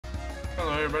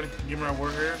Hello everybody, Gamer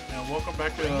War here, and welcome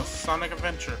back to Sonic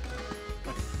Adventure.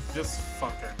 Like this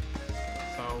fucker.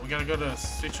 So we gotta go to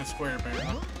Station Square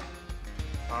apparently.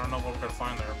 I don't know what we're gonna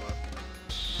find there, but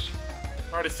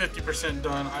already 50%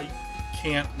 done. I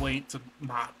can't wait to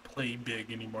not play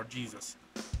big anymore. Jesus.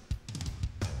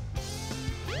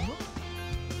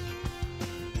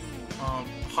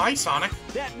 Hi Sonic.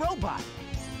 That robot!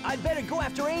 I'd better go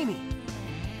after Amy.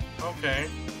 Okay.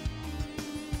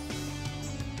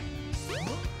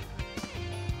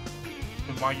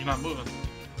 Then why are you not moving?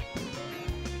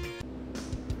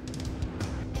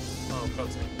 Oh,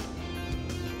 cutscene.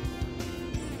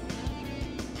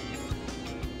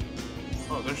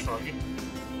 Oh, there's Froggy.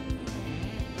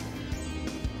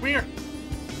 Come here!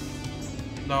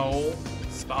 No,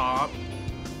 stop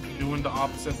doing the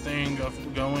opposite thing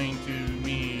of going to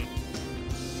me.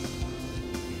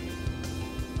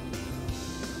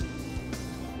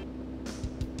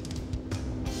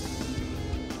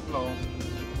 Hello.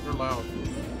 You're loud.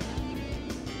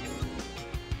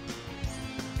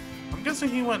 I'm guessing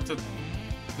he went to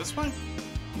this way?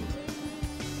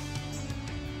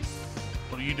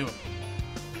 What are you doing?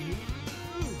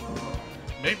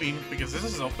 Maybe, because this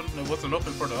is open. It wasn't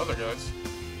open for the other guys.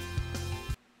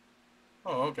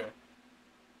 Oh, okay.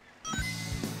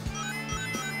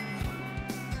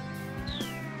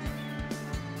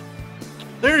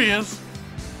 There he is!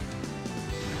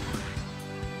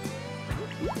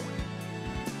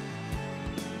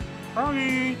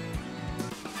 Froggy!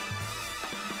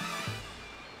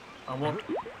 I want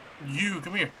you,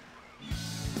 come here.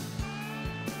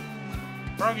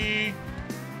 Froggy!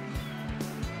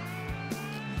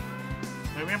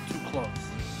 Maybe I'm too close.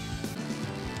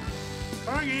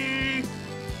 Froggy!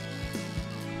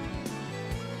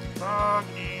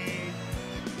 Froggy!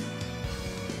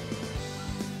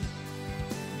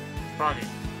 Froggy!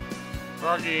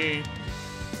 Froggy!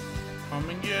 Come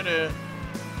and get it!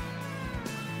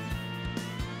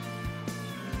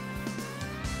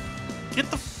 Get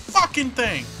the fucking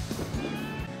thing!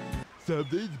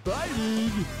 Something's biting!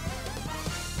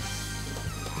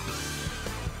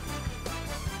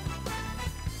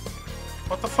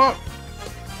 What the fuck?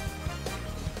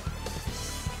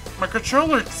 My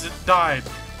controller died.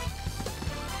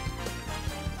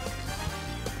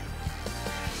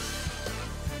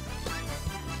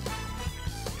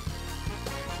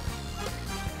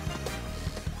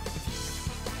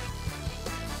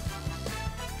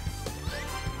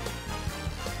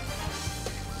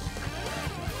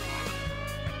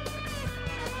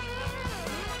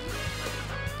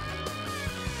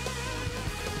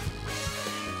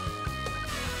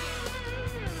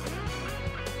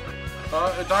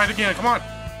 It died again. Come on.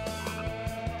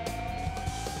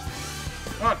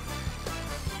 Come on.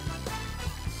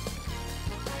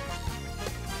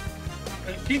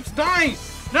 It keeps dying.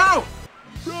 No.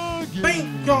 Froggy!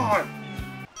 Thank God.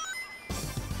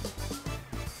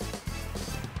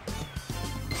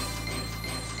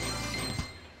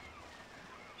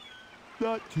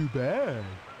 Not too bad.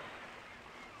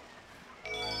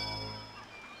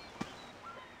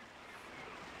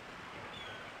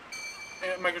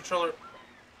 And my controller.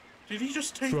 Did he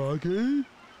just take? Froggy?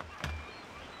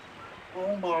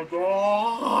 Oh my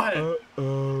God.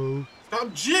 Uh-oh.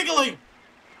 Stop jiggling.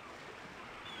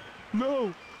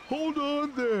 No! Hold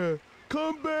on there!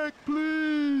 Come back,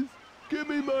 please! Give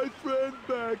me my friend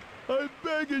back! I'm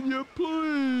begging you,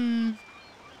 please!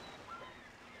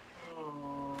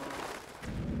 Oh.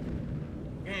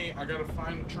 Hey, I gotta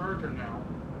find a charger now.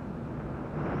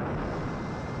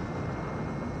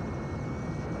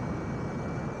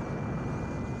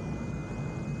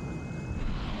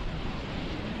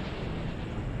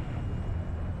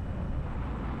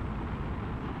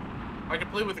 I can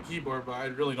play with the keyboard, but I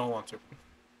really don't want to.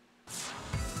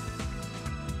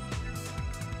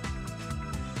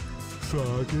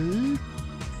 Froggy?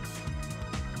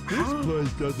 This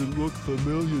place doesn't look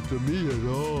familiar to me at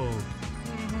all.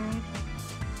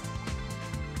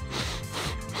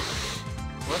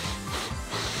 What?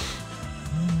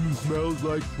 Smells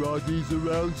like Froggy's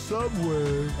around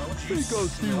somewhere. Don't Let you me go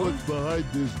see smell what's behind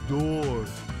this door.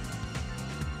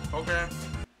 Okay.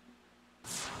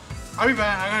 I'll be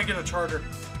back. I gotta get a charger.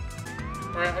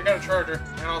 Alright, I got a charger.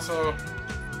 And also...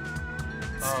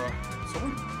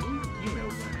 someone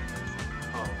emailed me.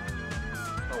 Oh.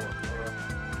 Oh,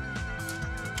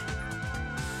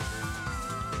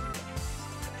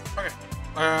 well. Okay.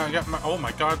 I got my... Oh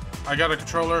my God. I got a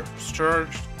controller. It's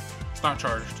charged. It's not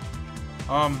charged.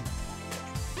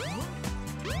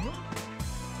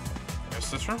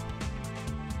 Is this room?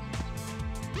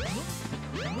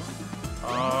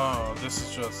 Oh, this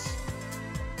is just...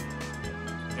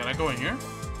 Can I go in here?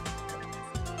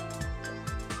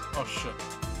 Oh shit.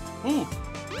 Ooh!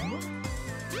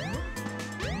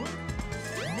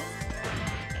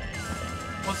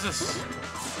 What's this?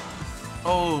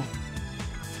 Oh!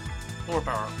 Lure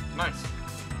power. Nice.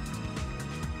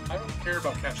 I don't care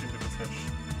about catching bigger fish.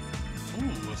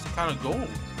 Ooh, it's kind of gold.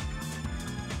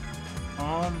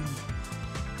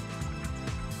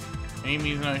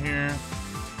 Amy's not here.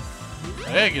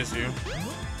 Egg is here.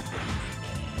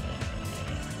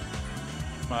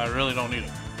 But I really don't need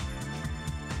it.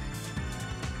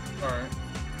 Alright.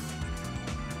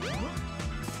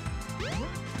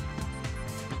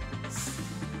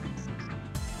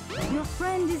 Your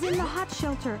friend is in the hot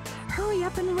shelter. Hurry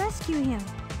up and rescue him.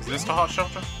 Is this the hot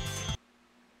shelter?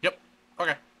 Yep.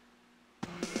 Okay.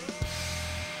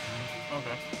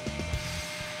 Okay.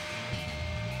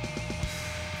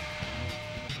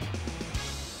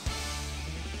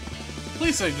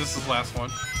 Please say this is the last one.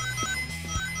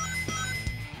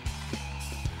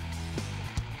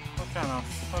 What kind of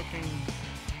fucking...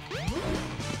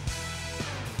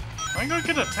 I ain't gonna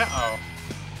get a oh.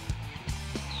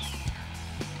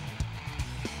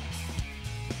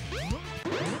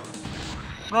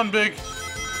 Run, Big!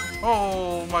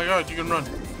 Oh my god, you can run.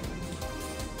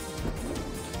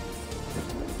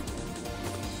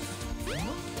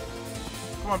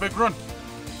 Come on, Big, run!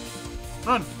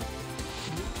 Run!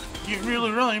 You ain't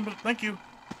really running, but thank you.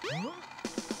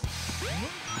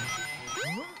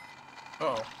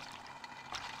 Uh-oh.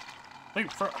 Wait,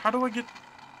 how do I get...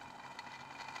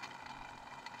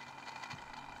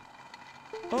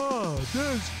 Ah,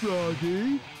 there's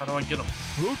Froggy. How do I get him?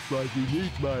 Looks like he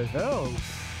needs my help.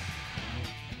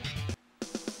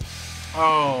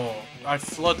 Oh, I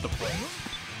flood the place.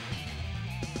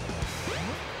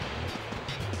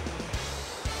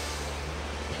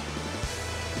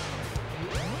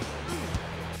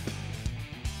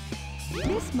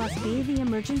 This must be the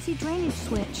emergency drainage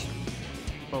switch.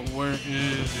 But where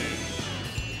is it?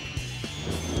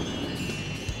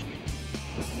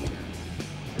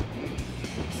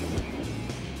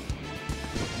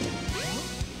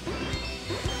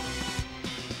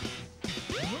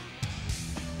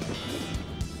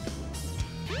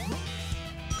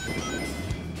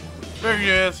 There he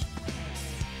is.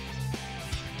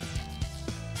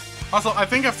 Also, I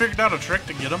think I figured out a trick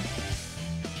to get him.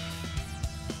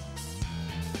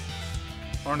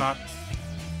 Or not.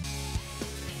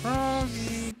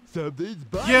 Something's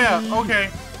biting. Yeah,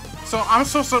 okay. So I'm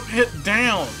supposed to hit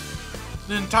down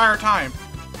the entire time.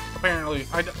 Apparently.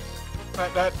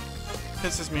 That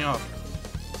pisses me off.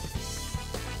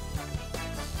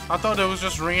 I thought it was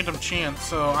just random chance,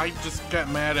 so I just got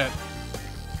mad at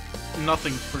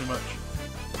nothing, pretty much.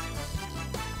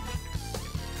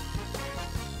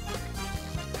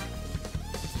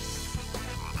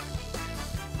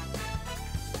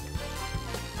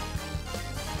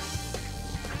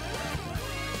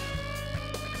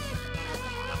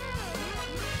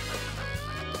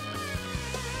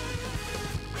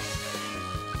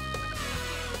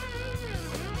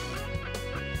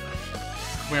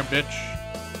 Come here, bitch.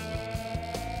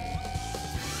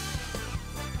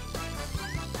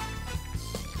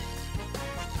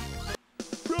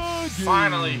 Froggy.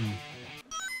 Finally!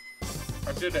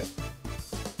 I did it.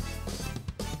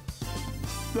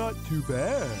 Not too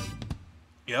bad.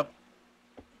 Yep.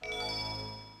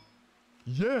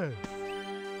 Yes.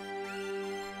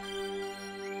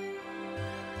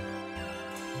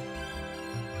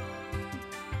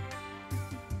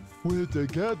 We're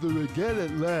together again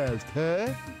at last,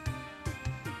 huh?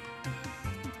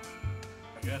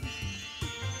 I guess.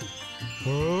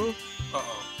 Huh?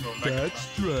 Uh-oh. Going back That's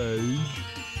strange.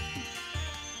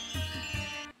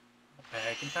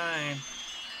 back in time.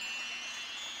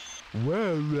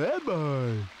 Where am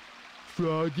I?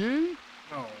 Froggy?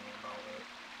 Oh, no.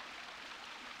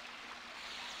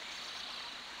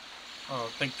 Oh,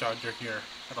 thank God you're here.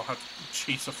 I don't have to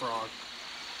chase a frog.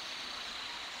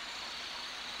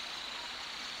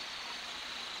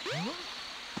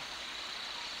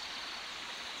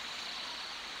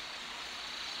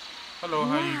 Hello,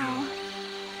 how you Wow. doing?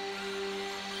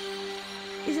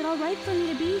 Is it all right for me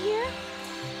to be here?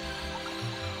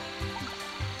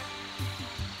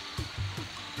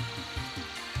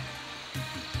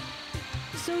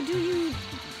 So do you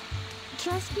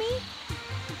trust me?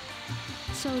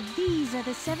 So these are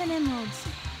the 7 emeralds.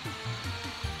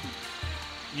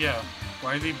 Yeah,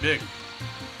 why are they big?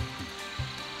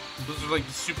 Those are like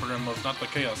the super emeralds, not the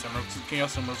chaos emeralds. The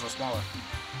chaos emeralds are smaller.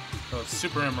 The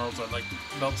super emeralds are like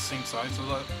about the same size as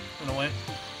that, in a way.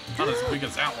 Not as big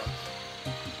as that one.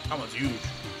 That one's huge.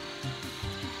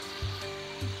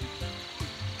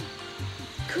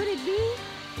 Could it be?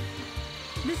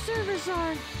 The servers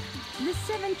are the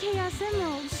 7 chaos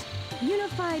emeralds.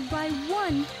 unified by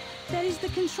one that is the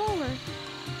controller.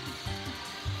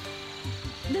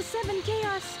 The 7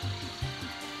 chaos.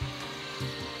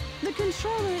 The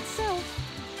controller itself.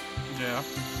 Yeah.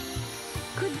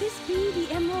 Could this be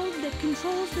the emerald that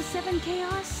controls the 7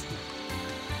 chaos?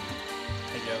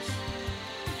 I guess.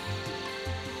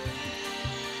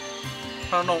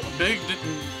 I don't know. Big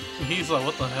didn't. He's like,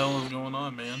 what the hell is going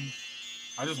on, man?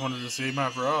 I just wanted to see my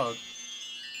frog.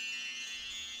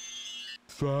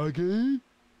 Froggy?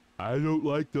 I don't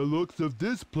like the looks of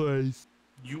this place.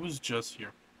 You was just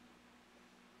here.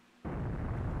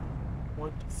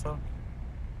 What the fuck?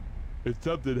 If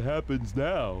something happens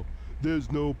now,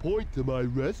 there's no point to my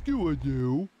rescuing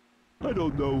you. I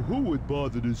don't know who would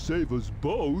bother to save us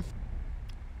both.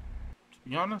 To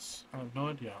be honest, I have no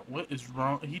idea. What is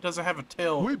wrong? He doesn't have a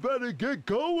tail. We better get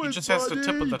going, He just has the tip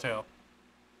of buddy. the tail.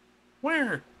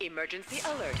 Where? Emergency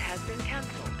alert has been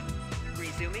cancelled.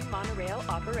 Resuming monorail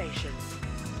operations.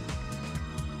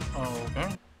 Oh,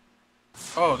 okay.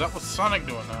 Oh, that was Sonic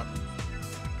doing that.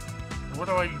 Where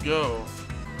do I go?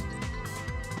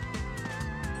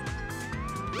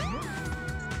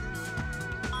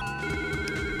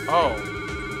 Oh.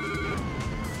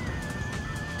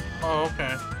 Oh,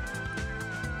 okay.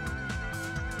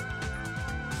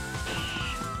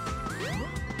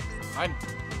 I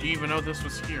didn't even know this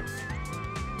was here.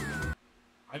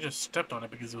 I just stepped on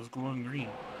it because it was glowing green.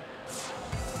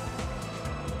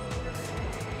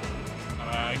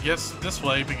 I guess this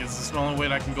way because it's the only way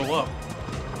that I can go up.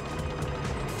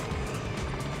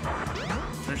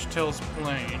 There's Tails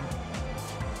plane.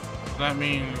 That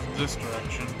means this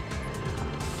direction.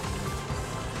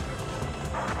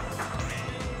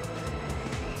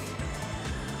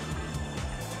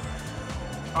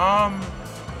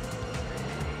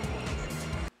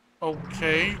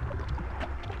 Okay.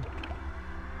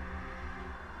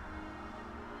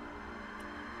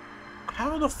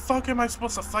 How the fuck am I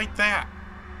supposed to fight that?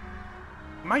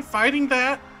 Am I fighting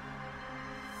that?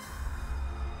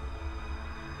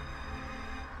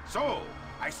 So,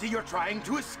 I see you're trying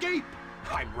to escape.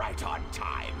 I'm right on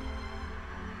time.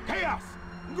 Chaos,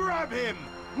 grab him!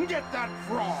 Get that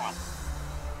frog!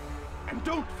 And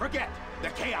don't forget the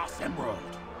Chaos Emerald.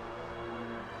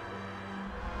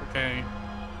 Okay.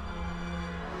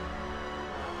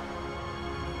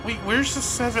 Wait, where's the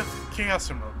 7th Chaos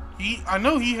Emerald? I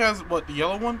know he has, what, the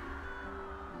yellow one?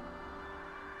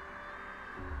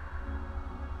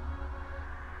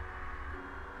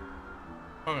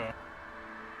 Okay.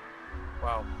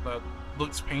 Wow, that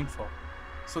looks painful.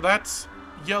 So that's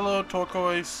yellow,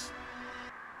 turquoise,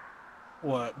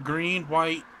 what, green,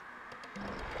 white,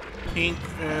 pink,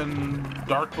 and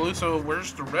dark blue. So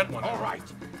where's the red one? All right,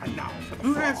 and now for the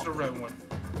Who frog. has the red one?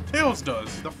 Tails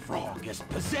does. The frog is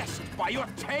possessed by your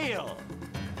tail.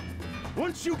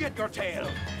 Once you get your tail,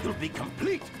 you'll be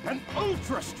complete and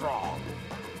ultra strong.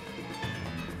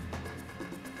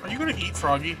 Are you gonna eat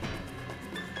Froggy?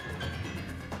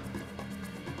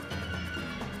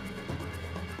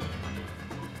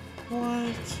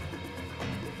 What?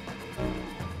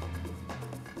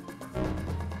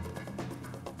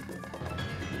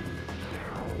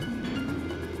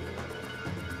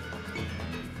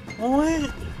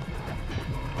 What?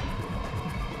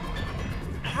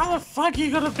 How the fuck are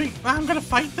you gonna be? I'm gonna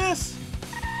fight this?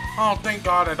 Oh, thank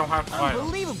God I don't have to fight him.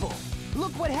 Unbelievable!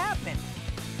 Look what happened!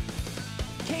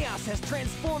 Chaos has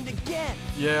transformed again!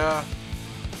 Yeah.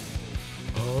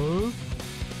 Huh?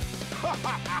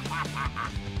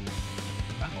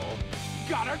 Uh-oh.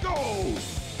 Gotta go!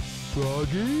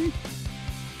 Froggy?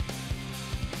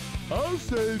 I'll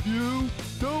save you.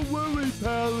 Don't worry,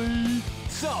 Pally.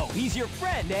 So, he's your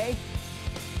friend, eh?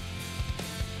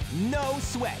 No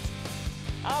sweat.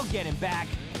 I'll get him back.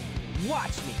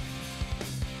 Watch me.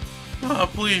 Oh,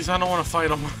 please, I don't want to fight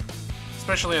him.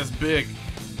 Especially as big.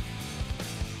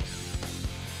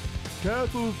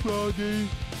 Careful, Froggy.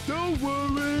 Don't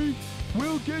worry.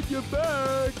 We'll get you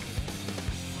back.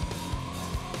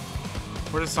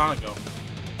 Where does Sonic go?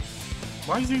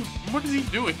 Why is he... What is he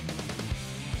doing?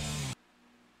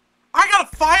 I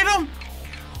gotta fight him?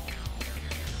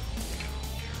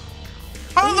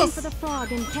 How Aim the for the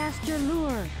frog and cast your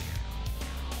lure.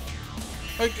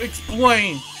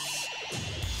 Explain.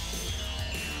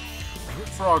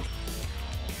 Frog.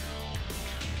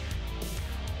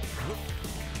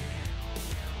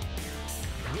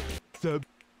 Seb.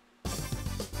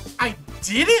 I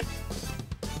did it?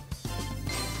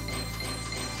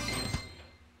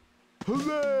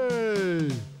 Hooray!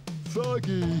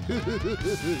 Froggy!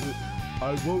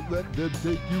 I won't let them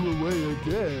take you away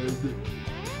again.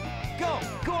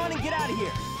 Go on and get out of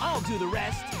here. I'll do the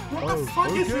rest. What the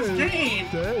fuck is this game?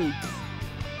 Thanks.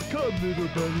 Come, little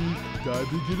buddy. Time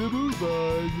to get a move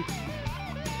on.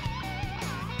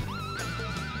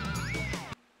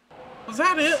 Was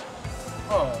that it?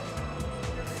 Oh.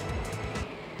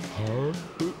 Huh?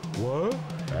 What?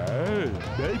 Hey,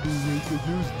 maybe we could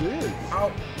use this.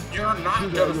 Oh, you're not But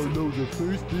I gonna. don't know the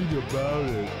first thing about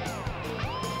it.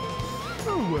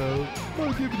 Oh well,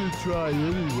 I'll give it a try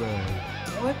anyway.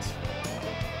 What?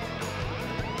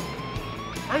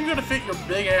 How are you gonna fit your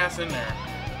big ass in there?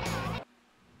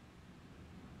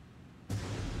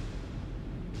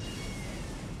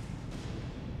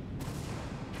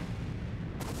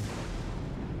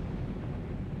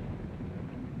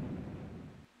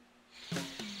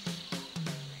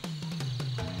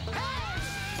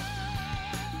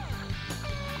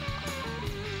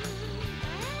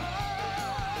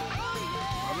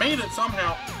 I made it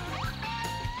somehow.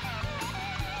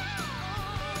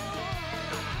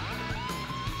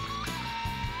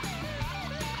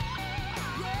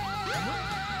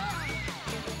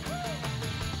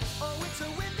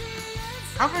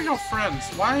 How are y'all friends?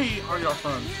 Why are y'all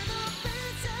friends?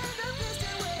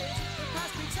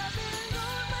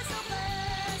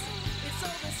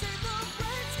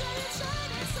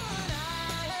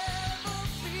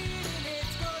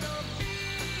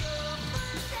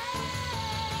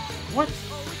 What?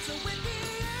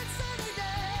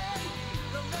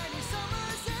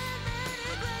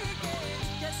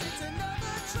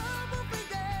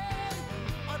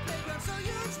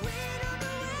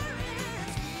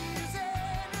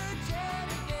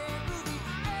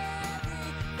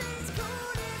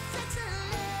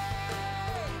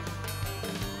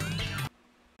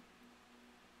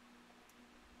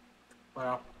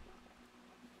 Wow.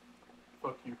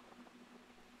 Fuck you.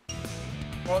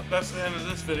 Well, that's the end of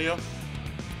this video.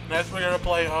 Next we're gonna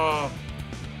play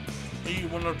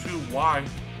E102Y.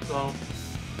 So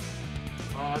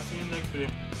see you next video.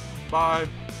 Bye.